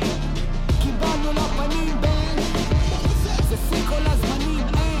 קיבלנו לפנים בין, זה שיא כל הזמנים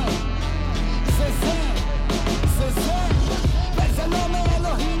אין, זה וזה לא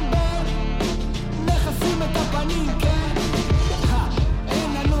מאלוהים בין, נכסים את הפנים כן,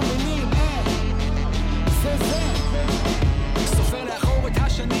 אין לנו מילים אין, זה סופר לאחור את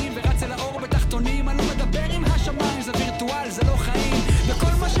השנים ורץ אל האור בתחתונים. אני מדבר עם השמיים, זה וירטואל, זה לא חיים.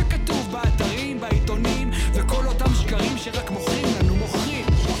 וכל מה שכתוב באתרים, בעיתונים, וכל אותם שקרים שרק מוכרים לנו מוכרים.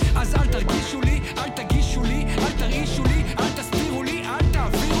 אז אל תרגישו לי, אל תגישו לי, אל תרעישו לי, אל תסתירו לי, אל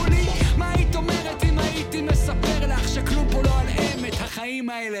תעבירו לי. מה היית אומרת אם הייתי מספר לך שכלום פה לא על אמת, החיים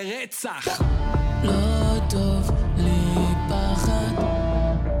האלה רצח. לא טוב לי פחד,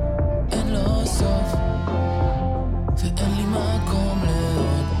 אין לו סוף, ואין לי מקום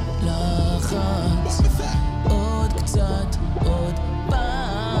לעוד לחץ. עוד קצת, עוד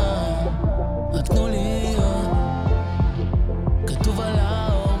פעם,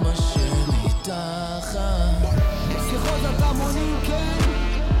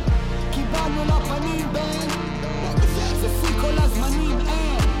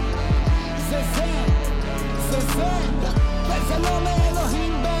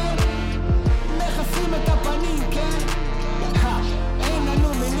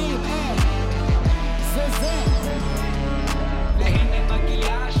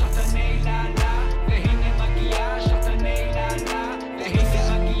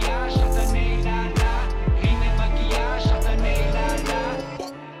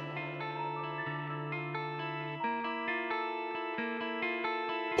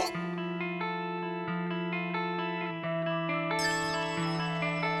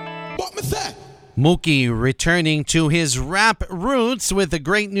 Mookie returning to his rap roots with a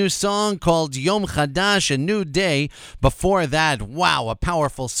great new song called Yom Chadash, A New Day. Before that, wow, a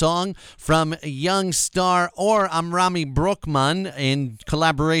powerful song from Young Star or Amrami Brookman in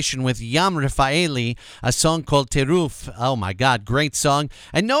collaboration with Yam Rafaeli, a song called Teruf. Oh my God, great song.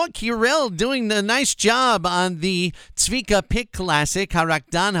 And Noah Kirel doing a nice job on the Tzvika Pick classic,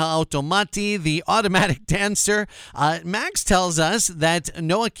 Harakdan Ha'automati, the automatic dancer. Max tells us that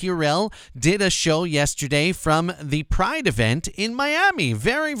Noah Kirel did a show yesterday from the Pride event in Miami.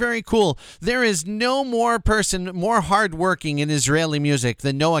 Very, very cool. There is no more person more hardworking in Israeli music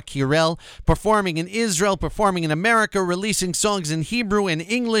than Noah Kirel, performing in Israel, performing in America, releasing songs in Hebrew and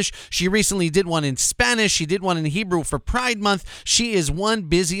English. She recently did one in Spanish. She did one in Hebrew for Pride Month. She is one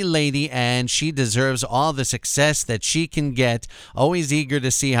busy lady, and she deserves all the success that she can get. Always eager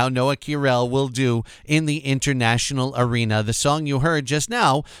to see how Noah Kirel will do in the international arena. The song you heard just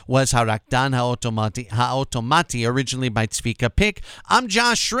now was Harakdan Ha'automati, originally by Tzvika Pick. I'm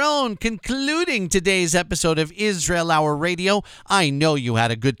Josh Schroen, concluding today's episode of Israel Hour Radio. I know you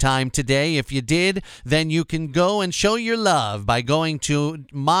had a good time today. If you did, then you can go and show your love by going to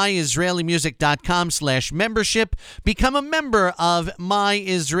myisraelimusic.com/membership. Become a member of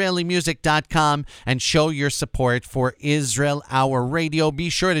myisraelimusic.com and show your support for Israel Hour Radio. Be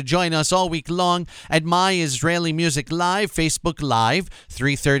sure to join us all week long at My Israeli Music Live, Facebook Live,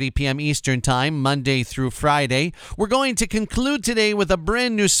 3:30 p.m. Eastern Time, Monday through Friday. We're going to conclude today with a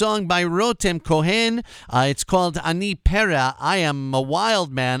brand new song by Rotem Cohen. It's called Ani Pera, I Am a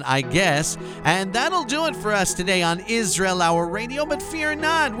Wild Man, I Guess. And that'll do it for us today on Israel Hour Radio. But fear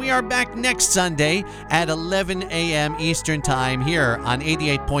not, we are back next Sunday at 11 a.m. Eastern Time here on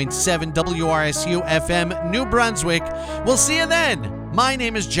 88.7 WRSU FM, New Brunswick. We'll see you then. My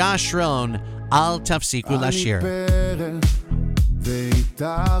name is Josh Schroen. Al Tafsiku Lashir.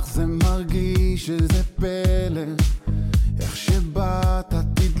 ואיתך זה מרגיש שזה פלא, איך שבאת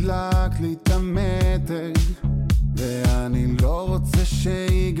תדלק לי את המתג, ואני לא רוצה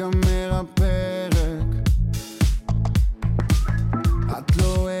שיגמר הפרק. את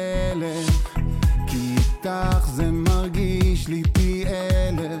לא אלף, כי איתך זה מרגיש לי פי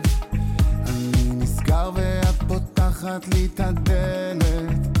אלף, אני נזכר ואת פותחת לי את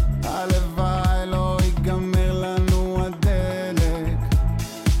הדלת, הלוואי לא ייגמר לנו הדלת.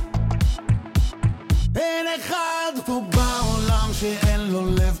 אין אחד פה בעולם שאין לו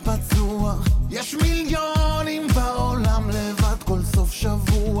לב פצוע, יש מיליונים בעולם לבד כל סוף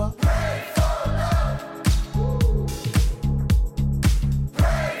שבוע. Pray for love,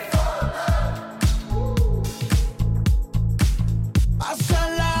 pray for love. אז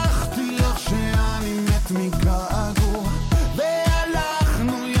שלחתי לך שאני מת מגעגוע,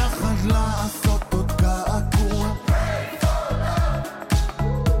 והלכנו יחד לעשות עוד קעקוע. Pray for love,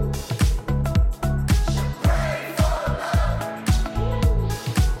 pray for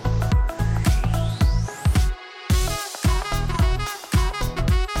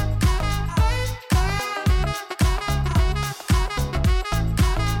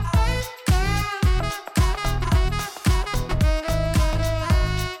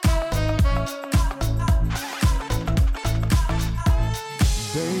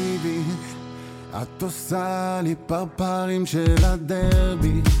בייבי, את עושה לי פרפרים של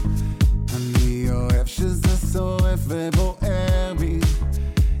הדרבי, אני אוהב שזה שורף ובוער בי,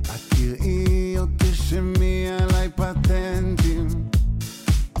 את תראי או תרשמי עליי פטנטים,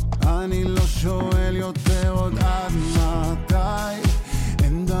 אני לא שואל יותר עוד עד מתי,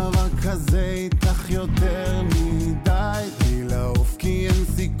 אין דבר כזה איתך יותר מדי, תני לעוף כי אין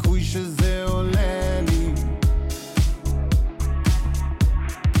סיכוי שזה עולה לי.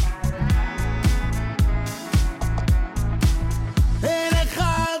 אין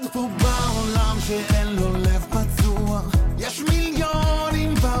אחד פה בעולם שאין לו לב פצוע,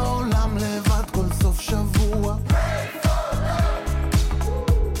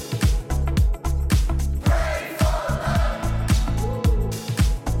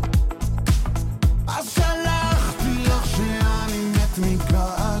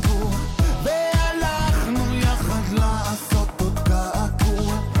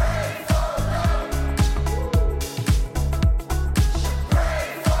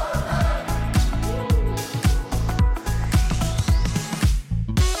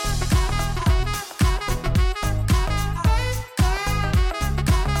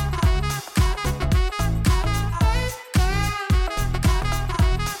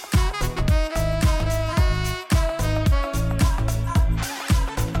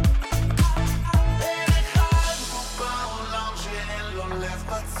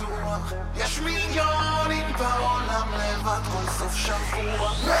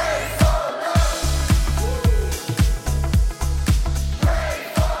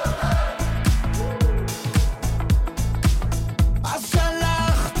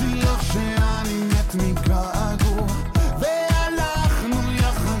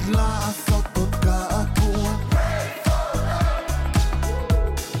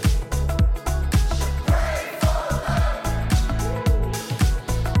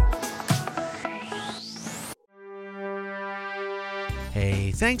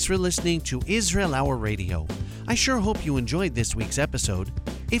 Thanks for listening to Israel Hour Radio. I sure hope you enjoyed this week's episode.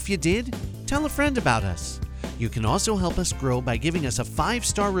 If you did, tell a friend about us. You can also help us grow by giving us a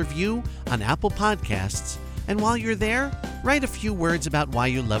 5-star review on Apple Podcasts, and while you're there, write a few words about why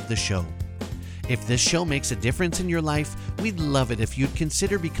you love the show. If this show makes a difference in your life, we'd love it if you'd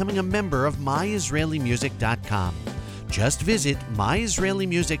consider becoming a member of myisraelimusic.com. Just visit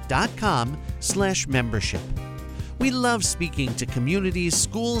myisraelimusic.com/membership. We love speaking to communities,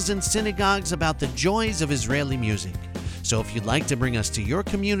 schools, and synagogues about the joys of Israeli music. So if you'd like to bring us to your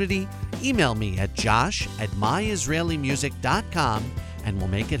community, email me at josh@myisraelimusic.com and we'll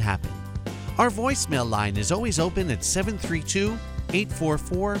make it happen. Our voicemail line is always open at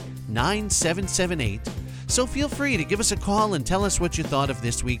 732-844-9778, so feel free to give us a call and tell us what you thought of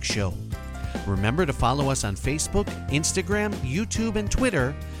this week's show. Remember to follow us on Facebook, Instagram, YouTube, and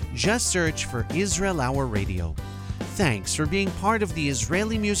Twitter. Just search for Israel Hour Radio. Thanks for being part of the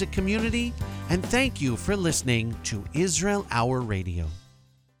Israeli music community, and thank you for listening to Israel Hour Radio.